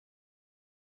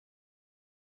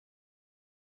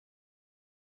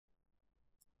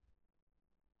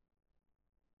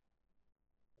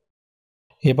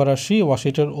এবার আসি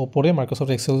ওয়াশিটের ওপরে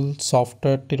মাইক্রোসফট এক্সেল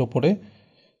সফটওয়্যারটির ওপরে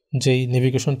যেই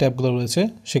নেভিগেশন ট্যাবগুলো রয়েছে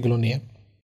সেগুলো নিয়ে।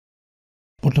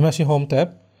 প্রথমে আসি হোম ট্যাব।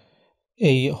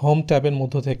 এই হোম ট্যাবের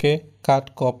মধ্য থেকে কাট,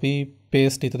 কপি,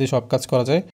 পেস্ট ইত্যাদি সব কাজ করা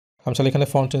যায়। আমি চাইলে এখানে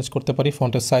ফন্ট চেঞ্জ করতে পারি,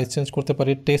 ফন্টের সাইজ চেঞ্জ করতে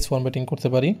পারি, টেক্সট ফরম্যাটিং করতে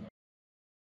পারি।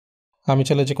 আমি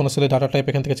চাইলে যে কোনো সেলে ডাটা টাইপ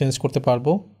এখান থেকে চেঞ্জ করতে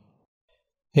পারবো।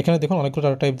 এখানে দেখুন অনেকগুলো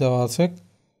ডাটা টাইপ দেওয়া আছে,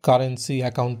 কারেন্সি,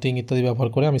 অ্যাকাউন্টিং ইত্যাদি ব্যবহার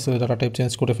করে আমি সেলে ডাটা টাইপ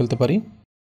চেঞ্জ করে ফেলতে পারি।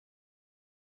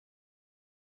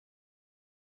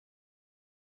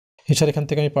 এছাড়া এখান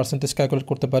থেকে আমি পার্সেন্টেজ ক্যালকুলেট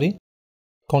করতে পারি।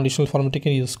 কন্ডিশনাল ফরম্যাটিং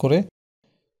ইউজ করে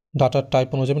ডাটার টাইপ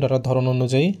অনুযায়ী, ডাটার ধরন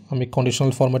অনুযায়ী আমি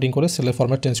কন্ডিশনাল ফরম্যাটিং করে সেলের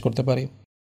ফরম্যাট চেঞ্জ করতে পারি।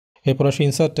 এরপর আসি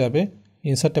ইনসার্ট ট্যাবে।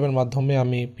 ইনসার্ট ট্যাবের মাধ্যমে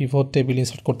আমি পিভট টেবিল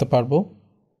ইনসার্ট করতে পারবো।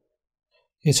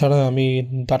 এছাড়া আমি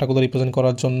ডাটাগুলো রিপ্রেজেন্ট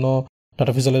করার জন্য,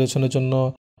 ডাটা ভিজুয়ালাইজেশনের জন্য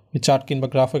চার্ট কিংবা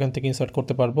গ্রাফ এখান থেকে ইনসার্ট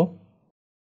করতে পারবো।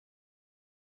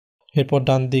 এরপর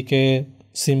ডান দিকে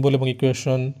সিম্বল এবং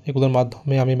ইকুয়েশন, এগুলোর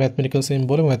মাধ্যমে আমি ম্যাথমেটিক্যাল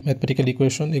সিম্বল এবং ম্যাথমেটিক্যাল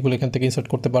ইকুয়েশন এগুলো এখান থেকে ইনসার্ট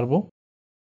করতে পারবো।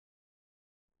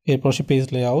 এরপর আসি পেজ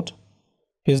লেআউট।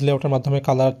 পেজ লেআউটের মাধ্যমে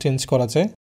কালার চেঞ্জ করা যায়।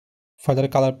 ফাইলারে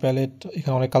কালার প্যালেট,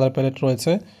 এখানে অনেক কালার প্যালেট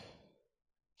রয়েছে।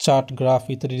 চার্ট, গ্রাফ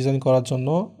ইত্যাদি ডিজাইন করার জন্য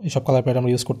এইসব কালার প্যালেট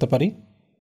আমরা ইউজ করতে পারি।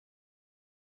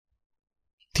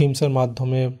 থিমসের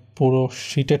মাধ্যমে পুরো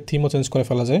শিটের থিমও চেঞ্জ করে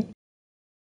ফেলা যায়।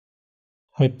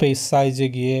 আমি পেজ সাইজে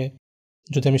গিয়ে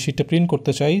যদি আমি শিটে প্রিন্ট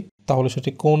করতে চাই তাহলে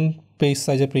সেটি কোন পেজ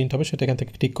সাইজে প্রিন্ট হবে সেটা এখান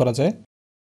থেকে ঠিক করা যায়।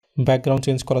 ব্যাকগ্রাউন্ড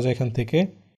চেঞ্জ করা যায় এখান থেকে।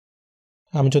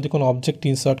 আমি যদি কোনো অবজেক্ট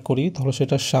ইনসার্ট করি তাহলে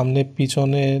সেটা সামনে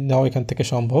পিছনে নেওয়া এখান থেকে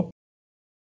সম্ভব।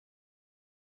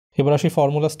 এবার আসি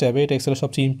ফর্মুলাস ট্যাবে। এটা এক্সেলের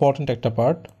সবচেয়ে ইম্পর্ট্যান্ট একটা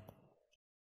পার্ট।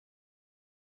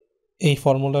 এই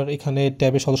ফর্মুলার এখানে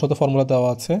ট্যাবে শত শত ফর্মুলা দেওয়া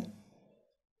আছে।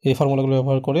 এই ফর্মুলাগুলো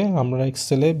ব্যবহার করে আমরা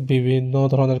এক্সেলে বিভিন্ন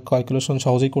ধরনের ক্যালকুলেশন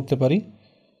সহজেই করতে পারি।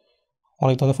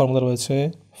 অনেক ধরনের ফর্মুলা রয়েছে,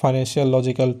 financial,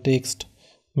 logical, text,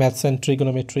 maths and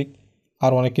trigonometric,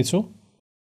 আর অনেক কিছু।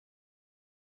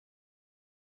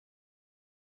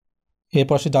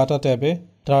 এরপর আসি ডাটা ট্যাবে।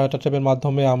 ডাটা ট্যাবের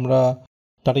মাধ্যমে আমরা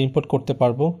ডাটা ইম্পোর্ট করতে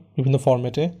পারবো বিভিন্ন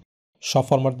ফরম্যাটে। সব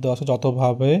ফরম্যাট দেওয়া আছে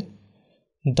যতভাবে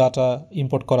ডাটা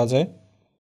ইম্পোর্ট করা যায়।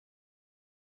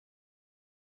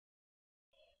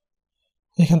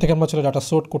 এখান থেকে আমরা চলে ডাটা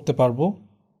সোর্ট করতে পারবো।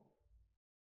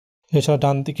 এছাড়া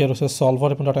ডান দিকে রয়েছে সলভার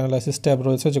এবং ডাটা অ্যানালাইসিস ট্যাব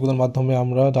রয়েছে, যেগুলোর মাধ্যমে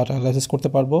আমরা ডাটা অ্যানালাইসিস করতে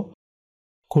পারবো।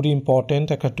 খুবই ইম্পর্টেন্ট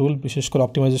একটা টুল, বিশেষ করে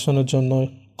অপটিমাইজেশনের জন্য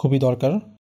খুবই দরকার।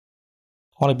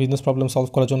 অনেক বিজনেস প্রবলেম সলভ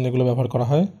করার জন্য এগুলো ব্যবহার করা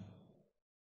হয়।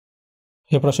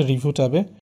 এরপর আসে রিভিউ ট্যাবে।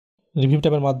 রিভিউ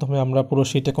ট্যাবের মাধ্যমে আমরা পুরো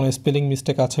শিটে কোনো স্পেলিং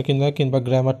মিস্টেক আছে কিনা কিংবা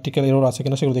গ্রামাটিক্যাল এরর আছে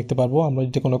কিনা সেগুলো দেখতে পারবো। আমরা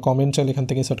যদি কোনো কমেন্ট চাইলে এখান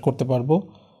থেকে ইনসার্ট করতে পারবো।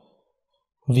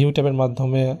 ভিউ ট্যাবের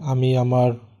মাধ্যমে আমি আমার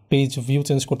পেজ ভিউ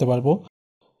চেঞ্জ করতে পারবো।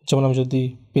 যেমন আমি যদি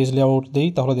পেজ লেআউট দিই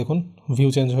তাহলে দেখুন ভিউ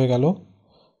চেঞ্জ হয়ে গেল।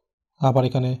 আবার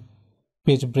এখানে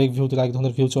পেজ ব্রেক ভিউ দিলে এক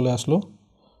ধরনের ভিউ চলে আসলো।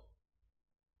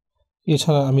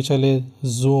 এছাড়া আমি চাইলে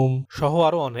জুম সহ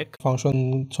আরও অনেক ফাংশন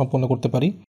সম্পন্ন করতে পারি।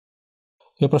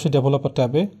 এরপর আসে ডেভেলপার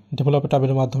ট্যাবে। ডেভেলপার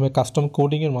ট্যাবের মাধ্যমে কাস্টম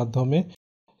কোডিংয়ের মাধ্যমে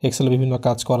এক্সেলে বিভিন্ন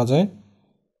কাজ করা যায়।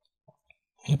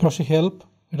 এরপর আসে হেল্প।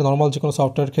 এটা নর্মাল যে কোনো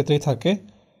সফটওয়্যার ক্ষেত্রেই থাকে।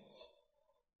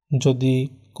 যদি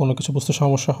কোনো কিছু বুঝতে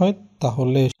সমস্যা হয়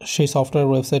তাহলে সেই সফটওয়্যার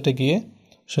ওয়েবসাইটে গিয়ে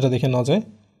সেটা দেখে নেওয়া যায়।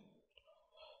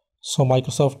 সো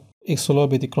মাইক্রোসফট এক্সেলও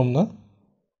ব্যতিক্রম না।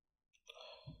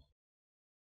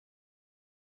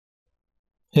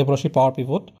 এরপর আসি পাওয়ার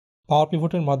পিভট। পাওয়ার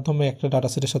পিভটের মাধ্যমে একটা ডাটা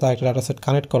সেটের সাথে আরেকটা ডাটা সেট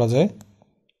কানেক্ট করা যায়।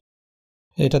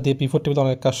 এটা দিয়ে পিভট টেবিল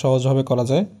অনেক কাজ সহজভাবে করা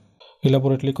যায়,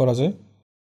 ইলাবোরেটলি করা যায়।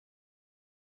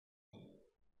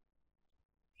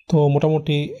 তো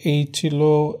মোটামুটি এই ছিল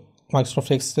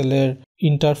মাইক্রোসফট এক্সেলের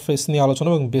ইন্টারফেস নিয়ে আলোচনা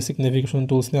এবং বেসিক নেভিগেশন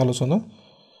টুলস নিয়ে আলোচনা।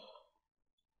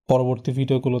 পরবর্তী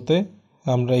ভিডিওগুলোতে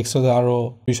আমরা এক্সেলের আরও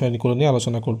বিষয়গুলো নিয়ে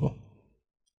আলোচনা করব।